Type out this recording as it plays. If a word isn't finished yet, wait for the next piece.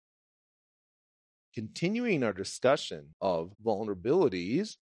Continuing our discussion of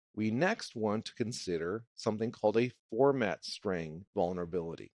vulnerabilities, we next want to consider something called a format string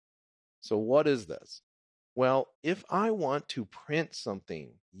vulnerability. So what is this? Well, if I want to print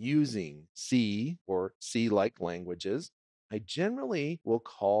something using C or C-like languages, I generally will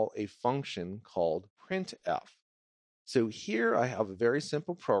call a function called printf. So here I have a very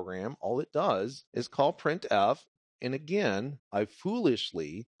simple program. All it does is call printf. And again, I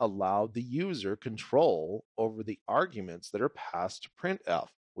foolishly allowed the user control over the arguments that are passed to printf,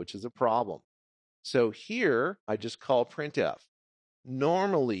 which is a problem. So here I just call printf.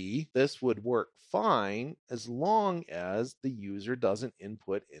 Normally, this would work fine as long as the user doesn't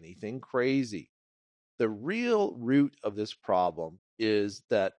input anything crazy. The real root of this problem is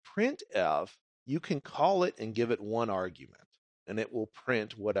that printf, you can call it and give it one argument, and it will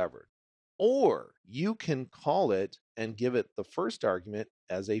print whatever. Or you can call it and give it the first argument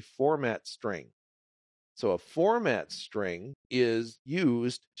as a format string. So a format string is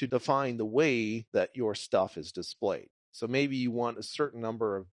used to define the way that your stuff is displayed. So maybe you want a certain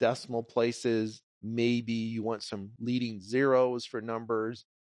number of decimal places. Maybe you want some leading zeros for numbers.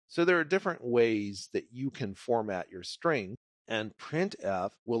 So there are different ways that you can format your string, and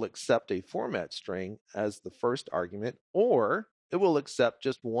printf will accept a format string as the first argument, or it will accept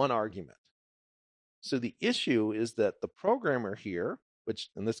just one argument. So the issue is that the programmer here, which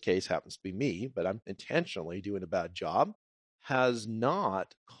in this case happens to be me, but I'm intentionally doing a bad job, has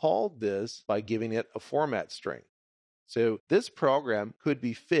not called this by giving it a format string. So this program could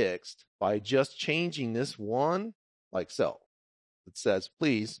be fixed by just changing this one like so. It says,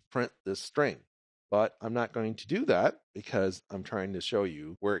 please print this string. But I'm not going to do that because I'm trying to show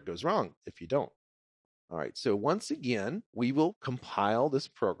you where it goes wrong if you don't. All right, so once again, we will compile this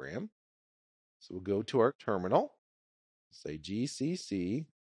program. So we'll go to our terminal, say GCC,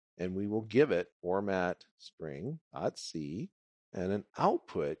 and we will give it format string.c and an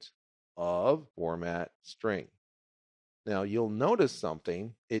output of format string. Now you'll notice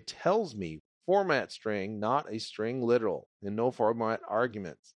something. It tells me format string, not a string literal, and no format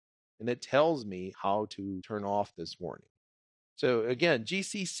arguments. And it tells me how to turn off this warning. So again,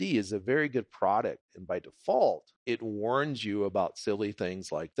 GCC is a very good product, and by default, it warns you about silly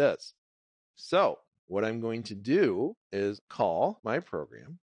things like this. So what I'm going to do is call my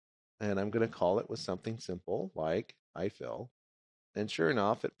program, and I'm going to call it with something simple like highfill. And sure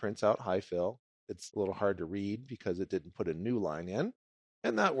enough, it prints out highfill. It's a little hard to read because it didn't put a new line in,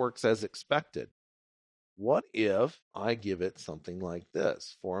 and that works as expected. What if I give it something like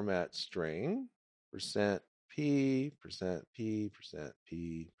this? Format string, %p, %p,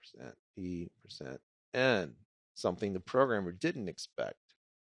 %p, %p, %n, something the programmer didn't expect.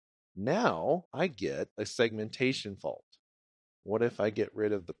 Now I get a segmentation fault. What if I get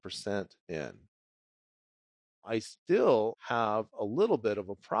rid of the %n? I still have a little bit of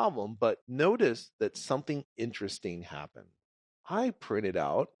a problem, but notice that something interesting happened. I printed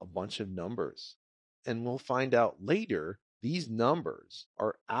out a bunch of numbers, and we'll find out later these numbers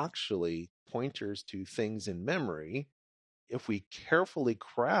are actually pointers to things in memory. If we carefully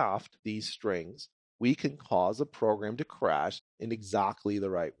craft these strings, we can cause a program to crash in exactly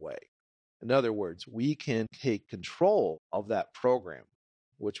the right way. In other words, we can take control of that program,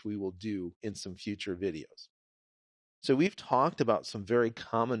 which we will do in some future videos. So we've talked about some very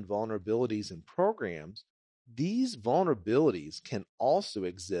common vulnerabilities in programs. These vulnerabilities can also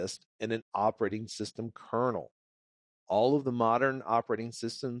exist in an operating system kernel. All of the modern operating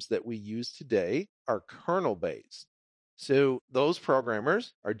systems that we use today are kernel-based. So those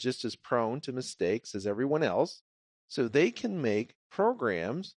programmers are just as prone to mistakes as everyone else. So they can make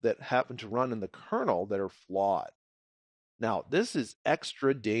programs that happen to run in the kernel that are flawed. Now, this is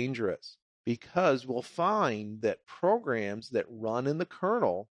extra dangerous because we'll find that programs that run in the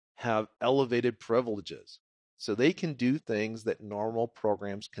kernel have elevated privileges. So they can do things that normal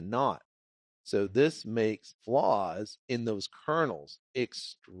programs cannot. So this makes flaws in those kernels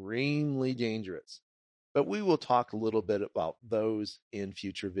extremely dangerous. But we will talk a little bit about those in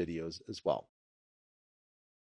future videos as well.